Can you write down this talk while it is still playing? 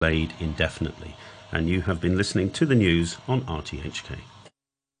delayed indefinitely. And you have been listening to the news on RTHK.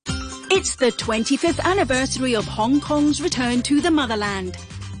 It's the 25th anniversary of Hong Kong's return to the motherland.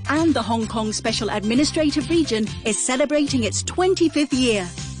 And the Hong Kong Special Administrative Region is celebrating its 25th year.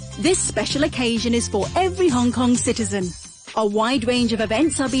 This special occasion is for every Hong Kong citizen. A wide range of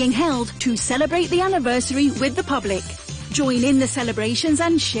events are being held to celebrate the anniversary with the public. Join in the celebrations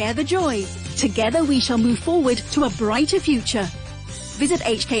and share the joy. Together we shall move forward to a brighter future. Visit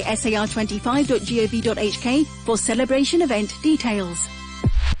hksar25.gov.hk for celebration event details.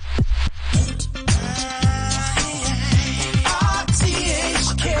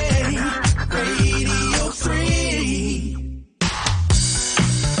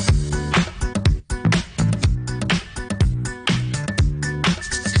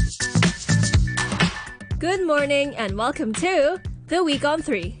 Good morning and welcome to The Week on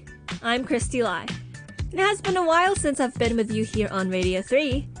 3. I'm Christy Lai. It has been a while since I've been with you here on Radio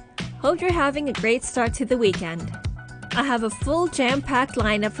 3. Hope you're having a great start to the weekend. I have a full jam-packed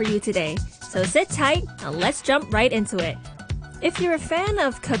lineup for you today, so sit tight and let's jump right into it. If you're a fan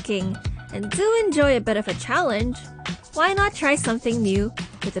of cooking and do enjoy a bit of a challenge, why not try something new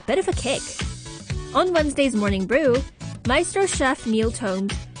with a bit of a kick? On Wednesday's Morning Brew, Maestro Chef Neil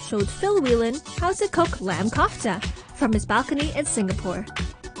Tomes showed Phil Whelan how to cook lamb kofta from his balcony in Singapore.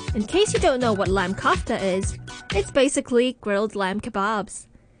 In case you don't know what lamb kofta is, it's basically grilled lamb kebabs.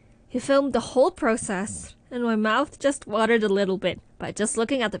 He filmed the whole process, and my mouth just watered a little bit by just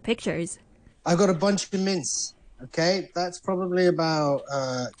looking at the pictures. I've got a bunch of mince, okay? That's probably about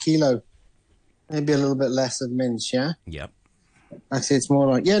a kilo. Maybe a little bit less of mince, yeah? Yep. Actually, it's more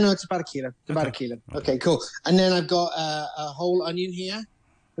like... Yeah, no, it's about a kilo. It's about a kilo. Okay, cool. And then I've got a whole onion here.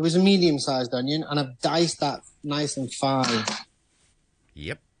 It was a medium-sized onion, and I've diced that nice and fine.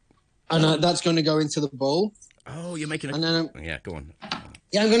 Yep. And that's going to go into the bowl. Oh, you're making a... And then yeah, go on.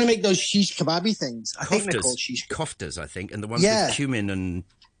 Yeah, I'm going to make those shish kebabi things. I think they're called shish koftas, I think, and the ones with cumin and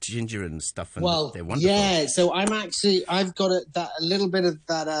ginger and stuff. And they're wonderful. Yeah, so I've got a little bit of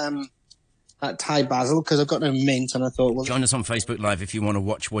that Thai basil because I've got no mint, and I thought, well, join us on Facebook Live if you want to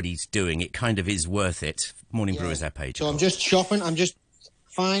watch what he's doing. It kind of is worth it. Morning Brewers app page. So I'm just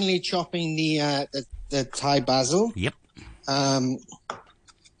finely chopping the Thai basil. Yep.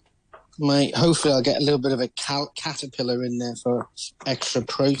 Hopefully I'll get a little bit of a caterpillar in there for extra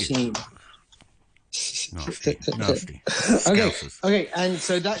protein. Nasty. Okay, and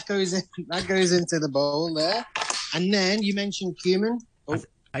so that goes into the bowl there, and then you mentioned cumin. Oh.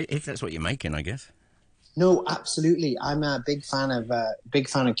 If that's what you're making, I guess. No, absolutely. I'm a big fan of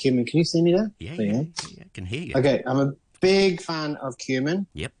cumin. Can you see me there? Yeah, I can hear you. Okay, I'm a big fan of cumin.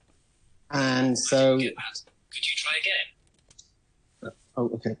 Yep. And so, could you try again? Oh,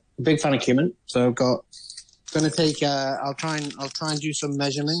 okay. Big fan of cumin. So I've got. Going to take. I'll try and do some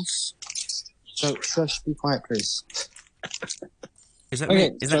measurements. So shush, be quiet, please. Is that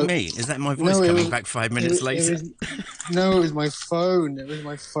me? Is that me? Is that my voice coming back 5 minutes later? No, it was my phone. It was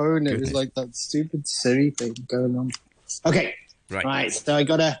like that stupid Siri thing going on. Okay. Right. So I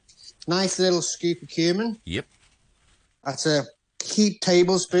got a nice little scoop of cumin. Yep. That's a heaped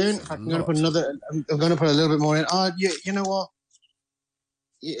tablespoon. I'm going to put another. I'm going to put a little bit more in. Oh, you know what?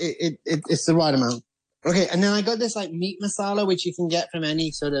 It's the right amount. Okay, and then I got this like meat masala, which you can get from any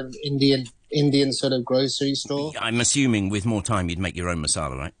sort of Indian sort of grocery store. I'm assuming with more time you'd make your own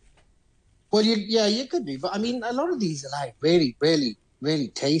masala, right? Well, you could do, but I mean, a lot of these are like really, really, really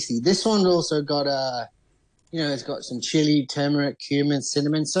tasty. This one also got it's got some chili, turmeric, cumin,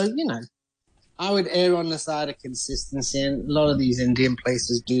 cinnamon. So I would err on the side of consistency, and a lot of these Indian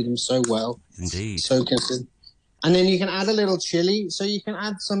places do them so well. Indeed. So consistent. And then you can add a little chili, so you can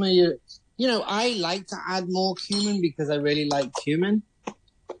add some of your. I like to add more cumin because I really like cumin.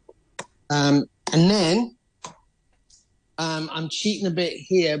 And then I'm cheating a bit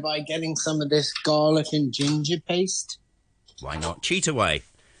here by getting some of this garlic and ginger paste. Why not? Cheat away.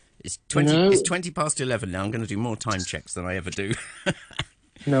 It's 20 past 11 now. I'm going to do more time checks than I ever do.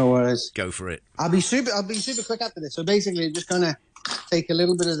 No worries. Go for it. I'll be super quick after this. So basically, just going to take a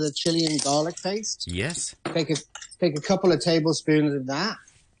little bit of the chili and garlic paste. Yes. Take a couple of tablespoons of that.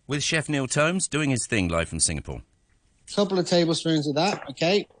 With Chef Neil Tomes doing his thing live from Singapore. Couple of tablespoons of that.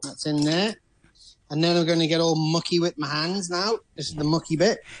 Okay, that's in there. And then I'm going to get all mucky with my hands now. This is the mucky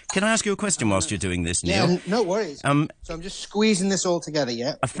bit. Can I ask you a question whilst you're doing this, Neil? Yeah, no worries. So I'm just squeezing this all together,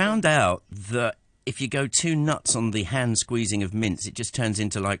 yeah? I found out that if you go too nuts on the hand squeezing of mince, it just turns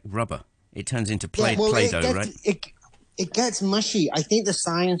into like rubber. It turns into Play-Doh, right? It gets mushy. I think the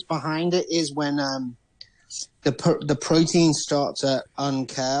science behind it is when the protein starts to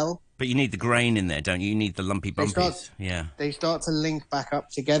uncurl. But you need the grain in there, don't you? You need the lumpy bumpies. Yeah. They start to link back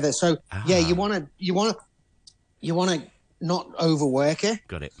up together. So yeah, you want to not overwork it.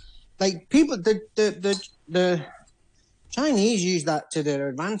 Got it. Like people, the Chinese use that to their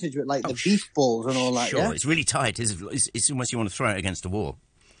advantage with like the beef balls and all that. Sure, yeah? it's really tight. It's almost you want to throw it against a wall.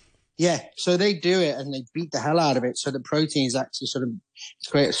 Yeah, so they do it and they beat the hell out of it. So the proteins actually sort of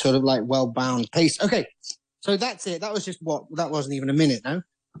create a sort of like well-bound paste. Okay, so that's it. That was just that wasn't even a minute, no?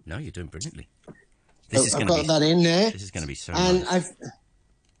 No, you're doing brilliantly. I've got that in there. This is going to be so and nice. I've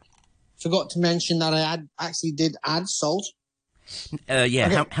forgot to mention that I actually did add salt.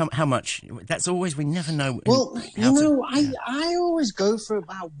 Yeah, Okay. how much? That's always, we never know. Well, I always go for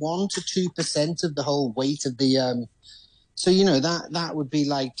about 1 to 2% of the whole weight of the so that would be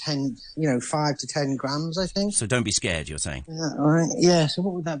like 10, 5 to 10 grams, I think. So don't be scared, you're saying. Yeah, all right. Yeah. So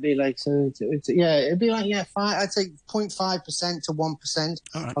what would that be like? So it'd be like I'd say 0.5% to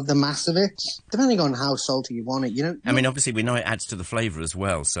 1% of the mass of it, depending on how salty you want it. I mean, obviously we know it adds to the flavour as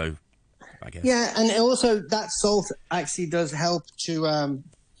well, so I guess. Yeah, and also that salt actually does help to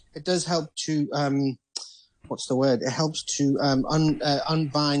what's the word? It helps to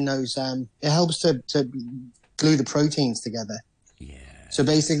unbind those. It helps to glue the proteins together. Yeah. So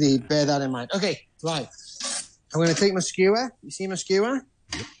basically, bear that in mind. Okay, right. I'm going to take my skewer. You see my skewer?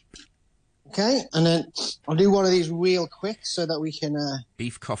 Yep. Okay, and then I'll do one of these real quick so that we can.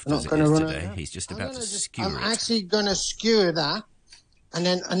 Beef koftas it is today. He's just about to skewer it. I'm actually going to skewer that, and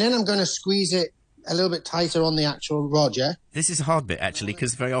then I'm going to squeeze it a little bit tighter on the actual rod. Yeah. This is a hard bit actually,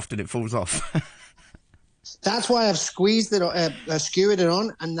 because very often it falls off. That's why I've squeezed it, skewered it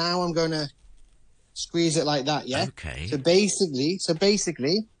on, and now I'm going to squeeze it like that. Yeah. Okay. So basically,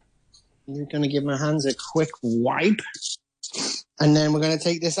 you're going to give my hands a quick wipe, and then we're going to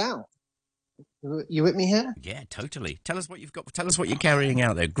take this out. You with me here? Yeah, totally. Tell us what you've got. Tell us what you're carrying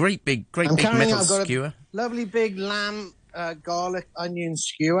out there. Great big metal I've got skewer. A lovely big lamb, garlic, onion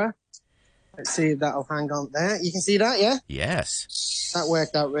skewer. Let's see if that'll hang on there. You can see that, yeah? Yes. That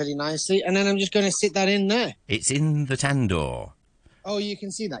worked out really nicely. And then I'm just going to sit that in there. It's in the tandoor. Oh, you can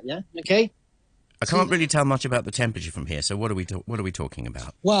see that, yeah? Okay. I can't really tell much about the temperature from here, so what are we talking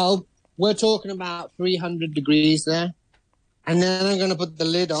about? Well, we're talking about 300 degrees there. And then I'm going to put the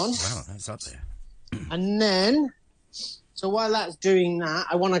lid on. Wow, that's up there. And then, so while that's doing that,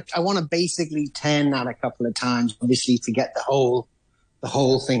 I want to basically turn that a couple of times, obviously, to get the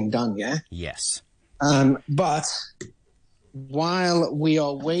whole thing done, yeah? Yes. But while we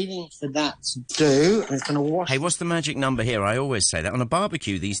are waiting for that to do, I'm going to wash. Hey, what's the magic number here? I always say that. On a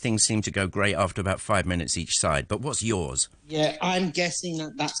barbecue, these things seem to go great after about 5 minutes each side. But what's yours? Yeah, I'm guessing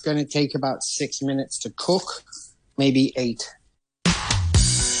that that's going to take about 6 minutes to cook, maybe 8.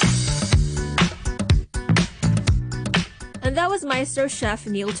 And that was Maestro Chef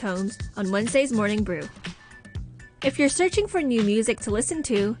Neil Tones on Wednesday's Morning Brew. If you're searching for new music to listen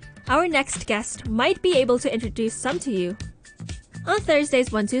to, our next guest might be able to introduce some to you. On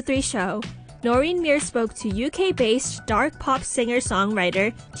Thursday's 123 show, Noreen Mir spoke to UK-based dark pop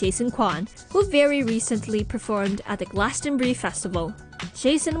singer-songwriter Jason Kwan, who very recently performed at the Glastonbury Festival.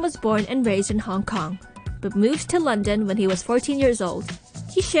 Jason was born and raised in Hong Kong, but moved to London when he was 14 years old.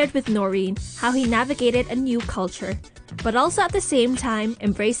 He shared with Noreen how he navigated a new culture, but also at the same time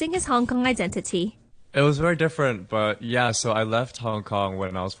embracing his Hong Kong identity. It was very different, but yeah, so I left Hong Kong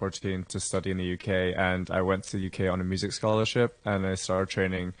when I was 14 to study in the UK, and I went to the UK on a music scholarship, and I started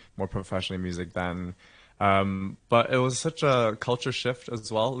training more professionally in music then. But it was such a culture shift as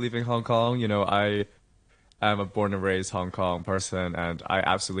well, leaving Hong Kong. You know, I am a born and raised Hong Kong person, and I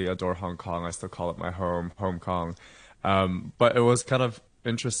absolutely adore Hong Kong. I still call it my home, Hong Kong. But it was kind of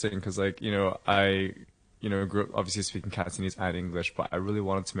interesting because, like, I grew up obviously speaking Cantonese and English, but I really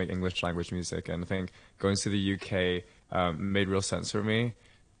wanted to make English language music, and I think going to the UK made real sense for me.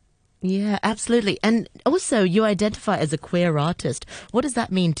 Yeah, absolutely. And also, you identify as a queer artist. What does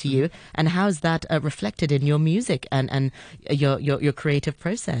that mean to you, and how is that reflected in your music and your creative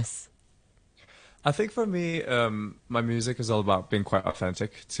process? I think for me, my music is all about being quite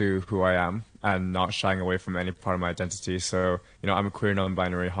authentic to who I am and not shying away from any part of my identity. So, I'm a queer,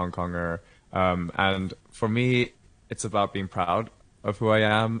 non-binary Hong Konger. And for me, it's about being proud of who I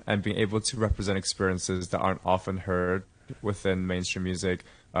am and being able to represent experiences that aren't often heard within mainstream music,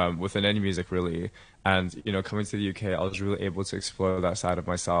 within any music really. And, coming to the UK, I was really able to explore that side of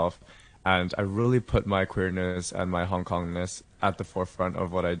myself. And I really put my queerness and my Hong Kongness at the forefront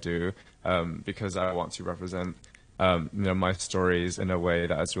of what I do, because I want to represent, my stories in a way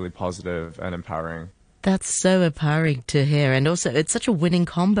that is really positive and empowering. That's so empowering to hear. And also, it's such a winning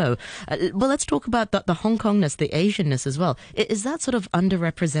combo. Well, let's talk about the Hong Kongness, the Asianness as well. Is that sort of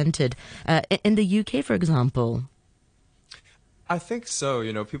underrepresented in the UK, for example? I think so.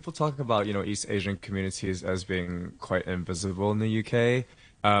 People talk about, East Asian communities as being quite invisible in the UK.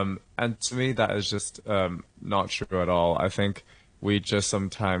 And to me, that is just not true at all. I think we just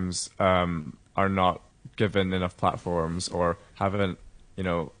sometimes are not given enough platforms or haven't,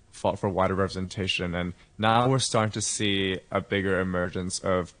 fought for wider representation. And now we're starting to see a bigger emergence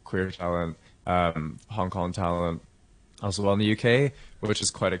of queer talent, Hong Kong talent as well in the UK, which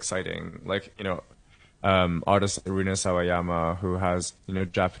is quite exciting. Like, artist Rina Sawayama, who has,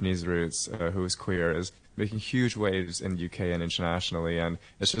 Japanese roots, who is queer, is making huge waves in the UK and internationally. And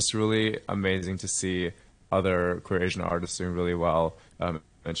it's just really amazing to see other queer Asian artists doing really well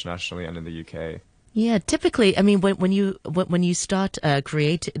internationally and in the UK. Yeah, typically, I mean, when you start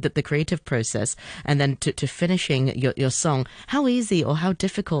the creative process and then to finishing your song, how easy or how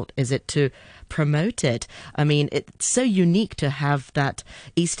difficult is it to promote it? I mean, it's so unique to have that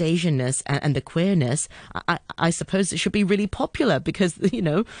East Asianness and the queerness. I suppose it should be really popular because,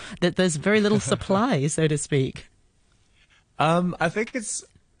 that there's very little supply, so to speak. I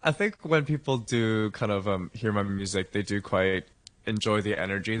think when people do kind of hear my music, they do quite enjoy the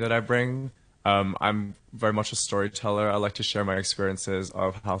energy that I bring. I'm very much a storyteller. I like to share my experiences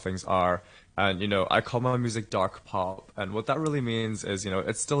of how things are. And, I call my music dark pop. And what that really means is,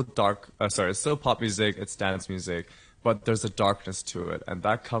 it's still it's still pop music, it's dance music, but there's a darkness to it. And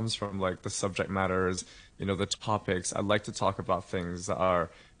that comes from like the subject matters, the topics. I like to talk about things that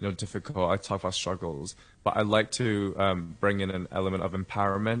are, difficult. I talk about struggles, but I like to bring in an element of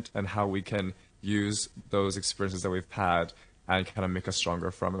empowerment and how we can use those experiences that we've had and kind of make us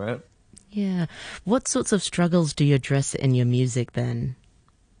stronger from it. Yeah. What sorts of struggles do you address in your music then?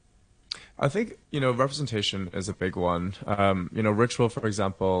 I think, representation is a big one. Ritual, for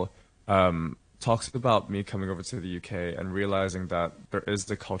example, talks about me coming over to the UK and realizing that there is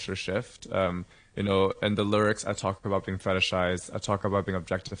the culture shift. In the lyrics, I talk about being fetishized. I talk about being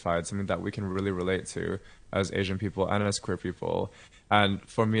objectified, something that we can really relate to as Asian people and as queer people. And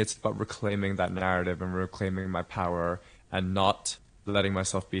for me, it's about reclaiming that narrative and reclaiming my power and not letting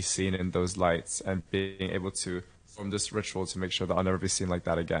myself be seen in those lights and being able to form this ritual to make sure that I'll never be seen like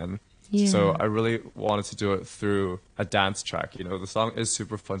that again. Yeah. So I really wanted to do it through a dance track. The song is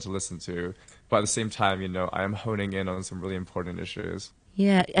super fun to listen to, but at the same time, I am honing in on some really important issues.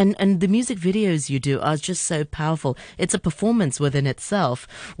 Yeah, and the music videos you do are just so powerful. It's a performance within itself.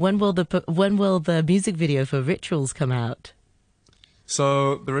 When will the music video for Rituals come out?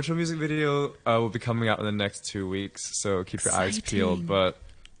 So the Ritual music video will be coming out in the next 2 weeks, so keep your eyes peeled. But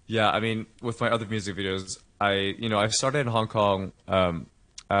yeah, I mean, with my other music videos, I started in Hong Kong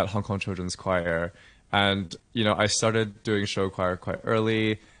at Hong Kong Children's Choir, and I started doing show choir quite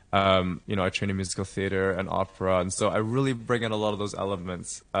early. I train in musical theater and opera, and so I really bring in a lot of those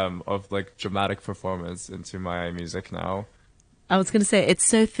elements of like dramatic performance into my music now. I was going to say, it's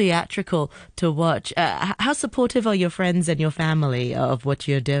so theatrical to watch. How supportive are your friends and your family of what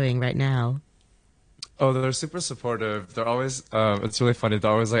you're doing right now? Oh, they're super supportive. They're always, it's really funny.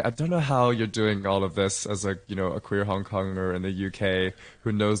 They're always like, I don't know how you're doing all of this as a queer Hong Konger in the UK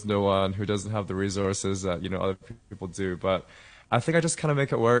who knows no one, who doesn't have the resources that, other people do. But I think I just kind of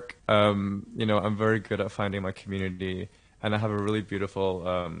make it work. I'm very good at finding my community, and I have a really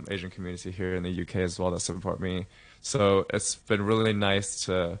beautiful Asian community here in the UK as well that support me. So it's been really nice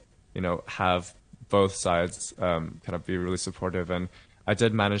to, have both sides kind of be really supportive. And I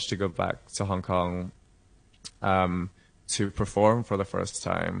did manage to go back to Hong Kong to perform for the first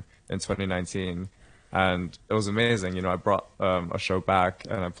time in 2019. And it was amazing. I brought a show back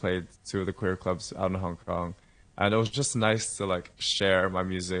and I played 2 of the queer clubs out in Hong Kong. And it was just nice to like share my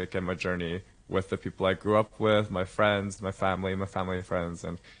music and my journey with the people I grew up with, my friends, my family and friends.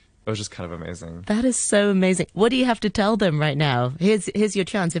 And it was just kind of amazing. That is so amazing. What do you have to tell them right now? Here's your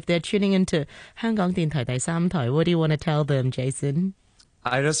chance. If they're tuning into 香港電台第三台, what do you want to tell them, Jason?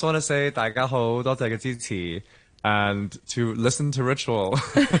 I just want to say 大家好，多謝嘅支持. And to listen to Ritual.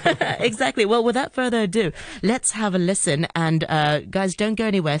 Exactly. Well, without further ado, let's have a listen. And guys, don't go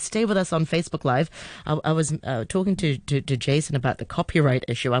anywhere. Stay with us on Facebook Live. I was talking to Jason about the copyright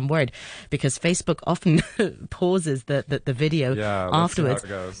issue. I'm worried because Facebook often pauses the video afterwards. See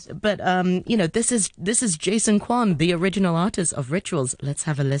how it goes. But this is Jason Kwan, the original artist of Rituals. Let's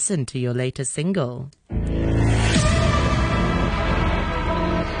have a listen to your latest single.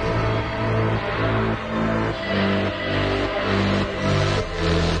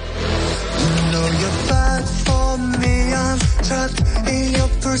 Trapped in your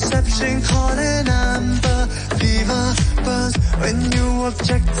perception caught in amber fever burns when you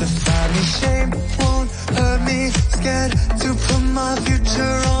objectify me. Shame won't hurt me, scared to put my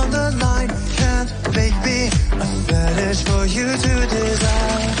future on the line. Can't make me a fetish for you to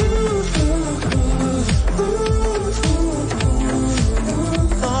desire.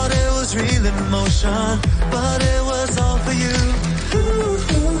 Thought it was real emotion, but it was all for you.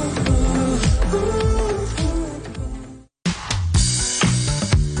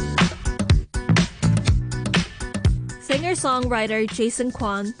 Singer-songwriter Jason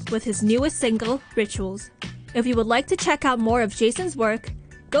Kwan with his newest single, Rituals. If you would like to check out more of Jason's work,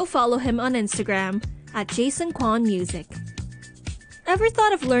 go follow him on Instagram at Jason Kwan Music. Ever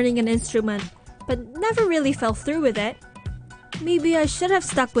thought of learning an instrument, but never really fell through with it? Maybe I should have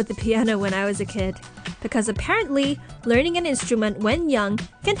stuck with the piano when I was a kid, because apparently learning an instrument when young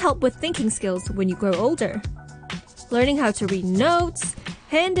can help with thinking skills when you grow older. Learning how to read notes,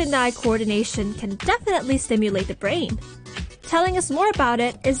 hand and eye coordination can definitely stimulate the brain. Telling us more about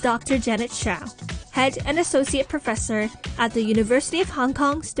it is Dr. Janet Shao, Head and Associate Professor at the University of Hong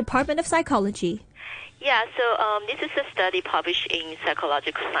Kong's Department of Psychology. Yeah, so this is a study published in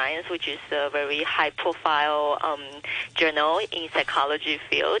Psychological Science, which is a very high-profile journal in psychology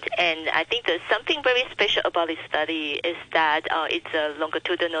field. And I think there's something very special about this study is that it's a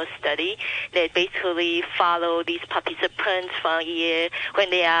longitudinal study that basically follow these participants from year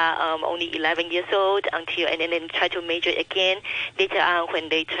when they are only 11 years old until, and then try to measure again later on when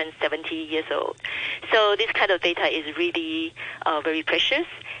they turn 70 years old. So this kind of data is really very precious.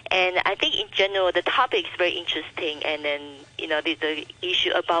 And I think in general, the topic is very interesting. And then, the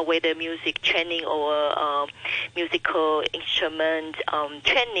issue about whether music training or musical instrument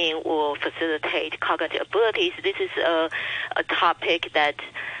training will facilitate cognitive abilities. This is a topic that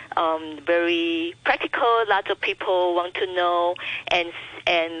very practical. Lots of people want to know, and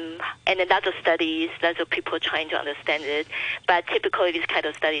lots of studies, lots of people trying to understand it. But typically, this kind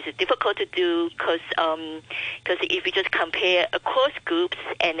of studies is difficult to do because if you just compare across groups,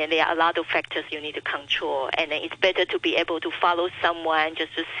 and then there are a lot of factors you need to control, and then it's better to be able to follow someone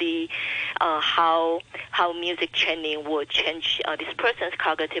just to see how music training will change this person's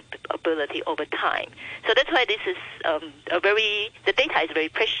cognitive ability over time. So that's why this is the data is very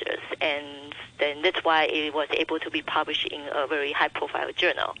precious, and then that's why it was able to be published in a very high-profile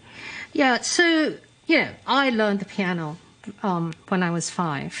journal. Yeah, so, I learned the piano when I was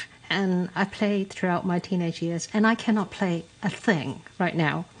 5, and I played throughout my teenage years, and I cannot play a thing right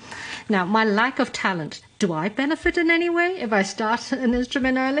now. Now, my lack of talent, do I benefit in any way if I start an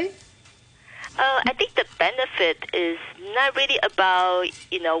instrument early? I think the benefit is not really about,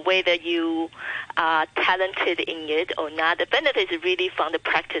 whether you are talented in it or not. The benefit is really from the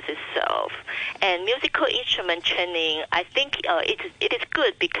practice itself. And musical instrument training, I think it is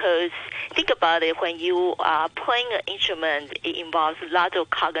good because think about it, when you are playing an instrument, it involves lots of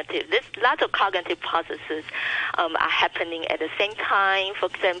cognitive processes are happening at the same time. For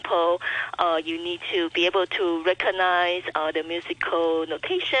example, you need to be able to recognize the musical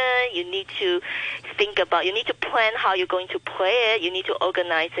notation. You need to you need to plan how you're going to play it. You need to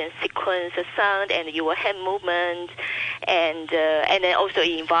organize and sequence the sound and your hand movement, and then also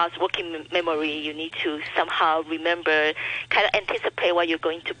it involves working memory. You need to somehow remember, kind of anticipate what you're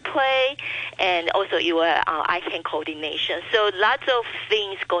going to play, and also your eye-hand coordination. So lots of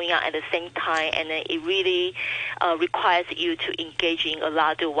things going on at the same time, and then it really requires you to engage in a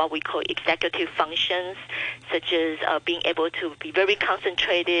lot of what we call executive functions, such as being able to be very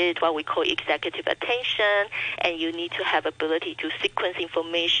concentrated, what we call executive attention, and you need to have ability to sequence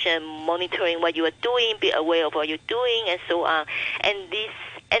information, monitoring what you are doing, be aware of what you're doing, and so on.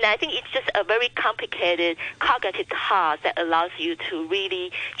 And I think it's just a very complicated cognitive task that allows you to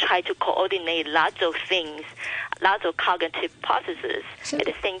really try to coordinate lots of things, lots of cognitive processes at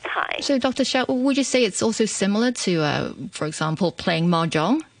the same time. So, Dr. Shao, would you say it's also similar to, for example, playing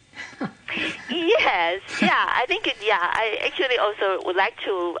mahjong? Yes, I think I actually also would like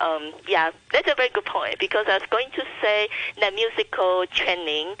to, that's a very good point, because I was going to say that musical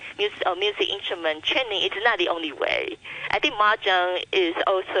training, music instrument training is not the only way. I think mahjong is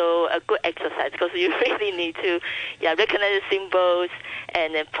also a good exercise because you really need to recognize the symbols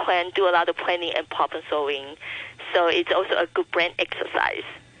and then do a lot of planning and problem solving. So it's also a good brain exercise.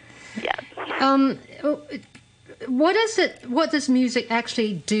 Yeah. What does music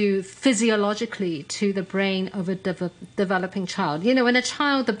actually do physiologically to the brain of a developing child? In a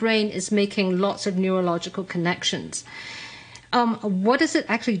child, the brain is making lots of neurological connections. What does it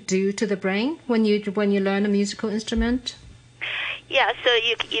actually do to the brain when you learn a musical instrument? Yeah, so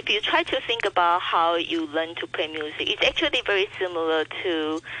if you try to think about how you learn to play music, it's actually very similar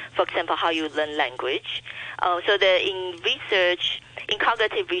to, for example, how you learn language. In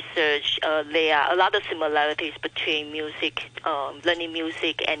cognitive research, there are a lot of similarities between music, learning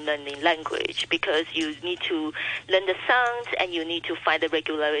music and learning language, because you need to learn the sounds and you need to find the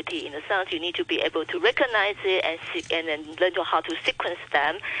regularity in the sounds. You need to be able to recognize it and then learn how to sequence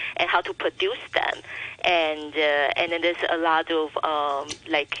them and how to produce them. And then there's a lot of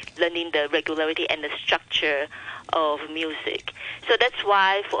like learning the regularity and the structure of music. So that's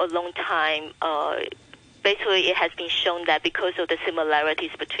why for a long time, basically it has been shown that because of the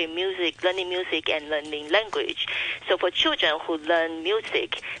similarities between learning music and learning language, so for children who learn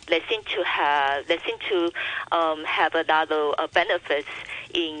music, they seem to have a lot of benefits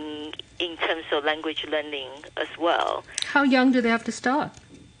in terms of language learning as well. How young do they have to start?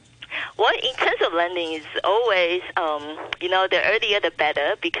 Well, in terms of learning, it's always, the earlier the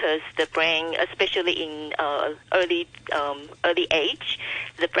better, because the brain, especially in early age,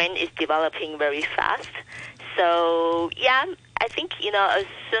 the brain is developing very fast. So, yeah, I think, as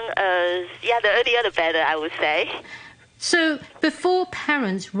soon as, the earlier the better, I would say. So, before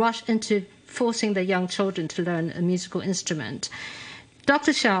parents rush into forcing their young children to learn a musical instrument,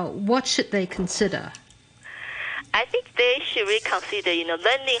 Dr. Xiao, what should they consider? I think they should really consider,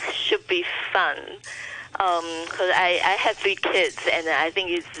 learning should be fun. Because I have 3 kids, and I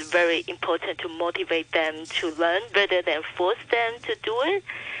think it's very important to motivate them to learn rather than force them to do it.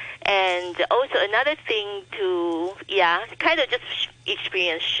 And also another thing to, kind of just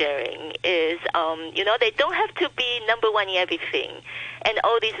experience sharing is, they don't have to be number one in everything. And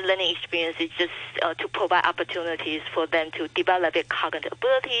all these learning experiences just to provide opportunities for them to develop their cognitive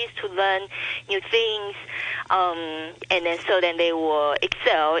abilities, to learn new things, and then they will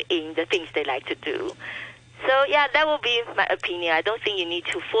excel in the things they like to do. So, that will be my opinion. I don't think you need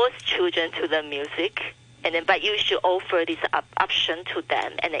to force children to learn music. But you should offer this option to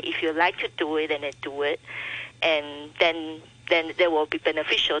them, and if you like to do it, then they do it, and then they will be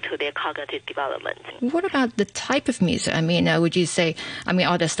beneficial to their cognitive development. What about the type of music? I mean, would you say,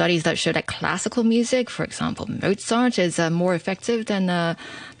 are there studies that show that classical music, for example, Mozart, is more effective than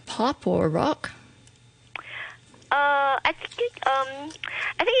pop or rock? I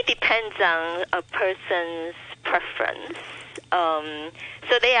think it depends on a person's preference.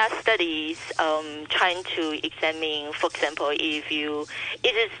 So there are studies trying to examine, for example, it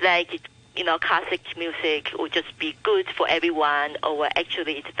is like, classic music would just be good for everyone, or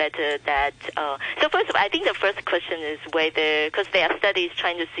actually it's better that... So first of all, I think the first question is whether, because there are studies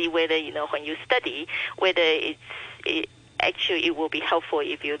trying to see whether, when you study, whether it will be helpful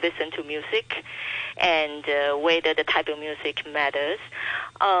if you listen to music, and whether the type of music matters.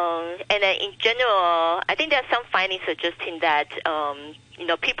 And then in general, I think there are some findings suggesting that,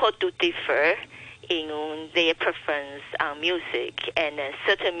 people do differ in their preference on music, and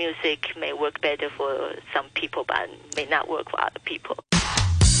certain music may work better for some people, but may not work for other people.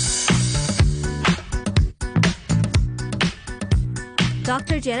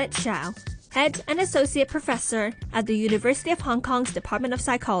 Dr. Janet Xiao, Head and Associate Professor at the University of Hong Kong's Department of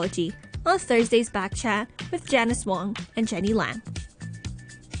Psychology, on Thursday's Back Chat with Janice Wong and Jenny Lam.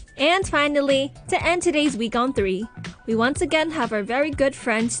 And finally, to end today's Week on 3, we once again have our very good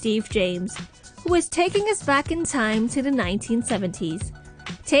friend Steve James, who is taking us back in time to the 1970s.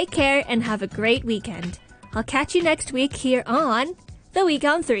 Take care and have a great weekend. I'll catch you next week here on The Week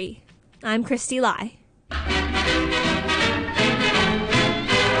on 3. I'm Christy Lai.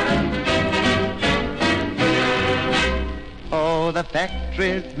 Oh, the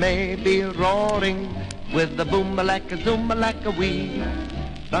factories may be roaring with the boom-a-lacka, zoom-a-lacka-wee,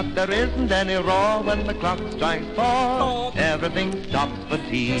 but there isn't any roar when the clock strikes 4. Everything stops for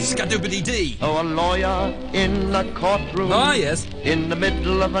tea. Scadoobity-dee. Oh, a lawyer in a courtroom. Ah, yes. In the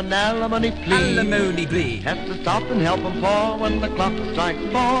middle of an alimony plea. Alimony plea. Has to stop and help him pour when the clock strikes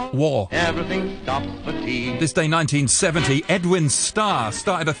 4. War. Everything stops for tea. This day 1970, Edwin Starr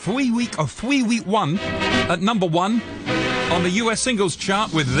started a 3-week run at number 1 on the US singles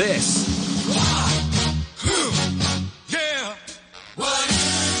chart with this. Yeah. What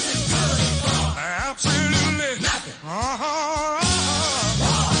is it good for? Absolutely nothing.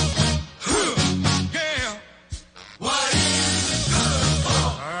 Yeah. What is it good for?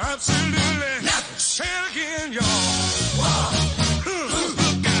 Absolutely nothing. Say it again, y'all.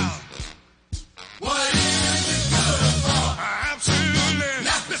 Look out. What is it good for? Absolutely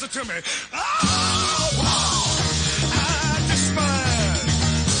nothing. Listen to me.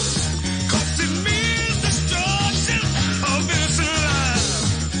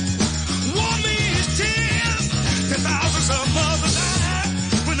 Thousands of mothers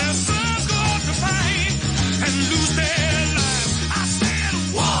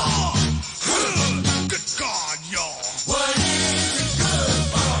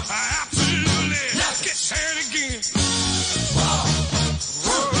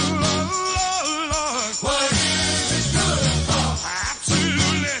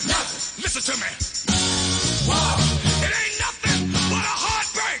Listen to me. Whoa. It ain't nothing but a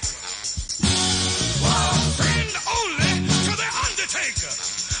heartbreak. Whoa. Friend only to the undertaker.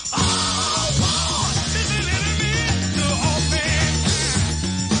 Oh, whoa. This is an enemy to all men.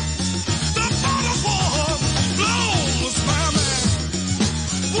 The bottle war blows my man.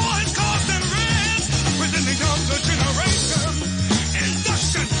 War is causing rest within the younger generation.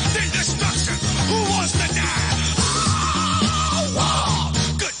 Induction, then destruction. Who wants to die? Oh, whoa.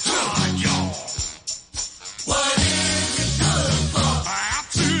 Good God, y'all. What is it good for?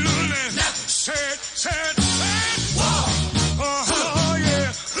 Absolutely. Said. Whoa. Oh,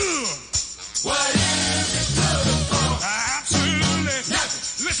 yeah. What is it good for? Absolutely.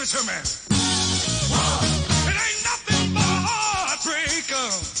 Listen to me. Whoa. It ain't nothing but a heartbreaker.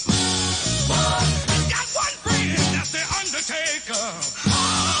 Whoa. Got one friend, that's the undertaker.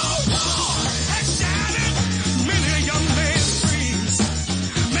 Oh, whoa. That shattered many young men's dreams.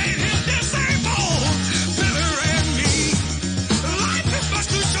 Made him disabled, bitter and mean. Life is much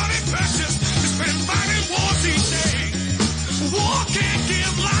too short and precious to spend fighting wars each day. War can't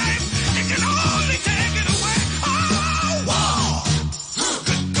give life, it can only take it away. Oh, whoa.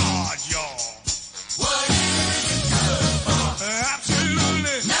 Good God, y'all. What is it good for?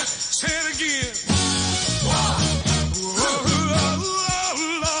 Absolutely. Say it again. Whoa.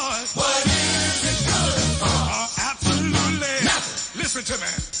 Lord. What is it good for? Absolutely. Listen to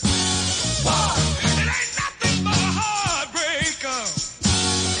me. Whoa. It ain't nothing but a heartbreaker.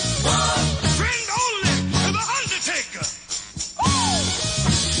 Whoa. Friend only to the undertaker. Oh.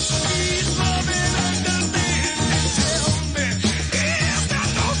 Please love and understand and tell me, is there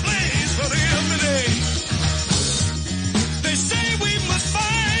no place for the enemy? They say we must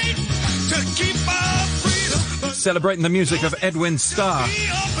fight to keep our freedom. But Celebrating the music of Edwin Starr.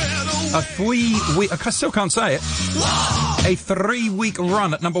 A 3-week, I still can't say it, a 3-week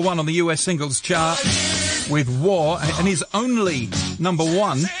run at number 1 on the US singles chart with War, and his only number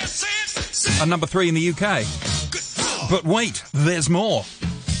 1 and number 3 in the UK. But wait, there's more.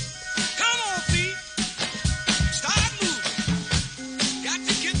 come on, feet. Start moving. Got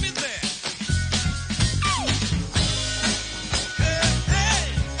to get me there. Hey, hey.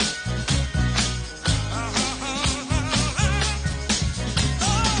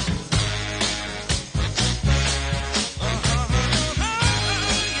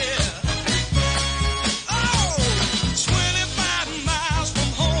 Yeah. Oh, 25 miles from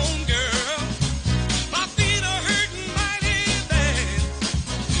home, girl. My feet are hurting mighty bad.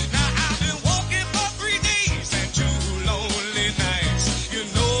 Now I've been walking for 3 days and 2 lonely nights. You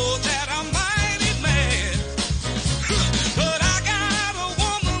know that I'm mighty mad. But I got a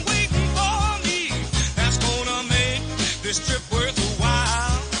woman waiting for me that's gonna make this trip worth a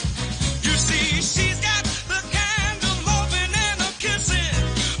while. You see, she's got the kind of loving and a kissing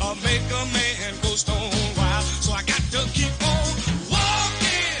make a man go stone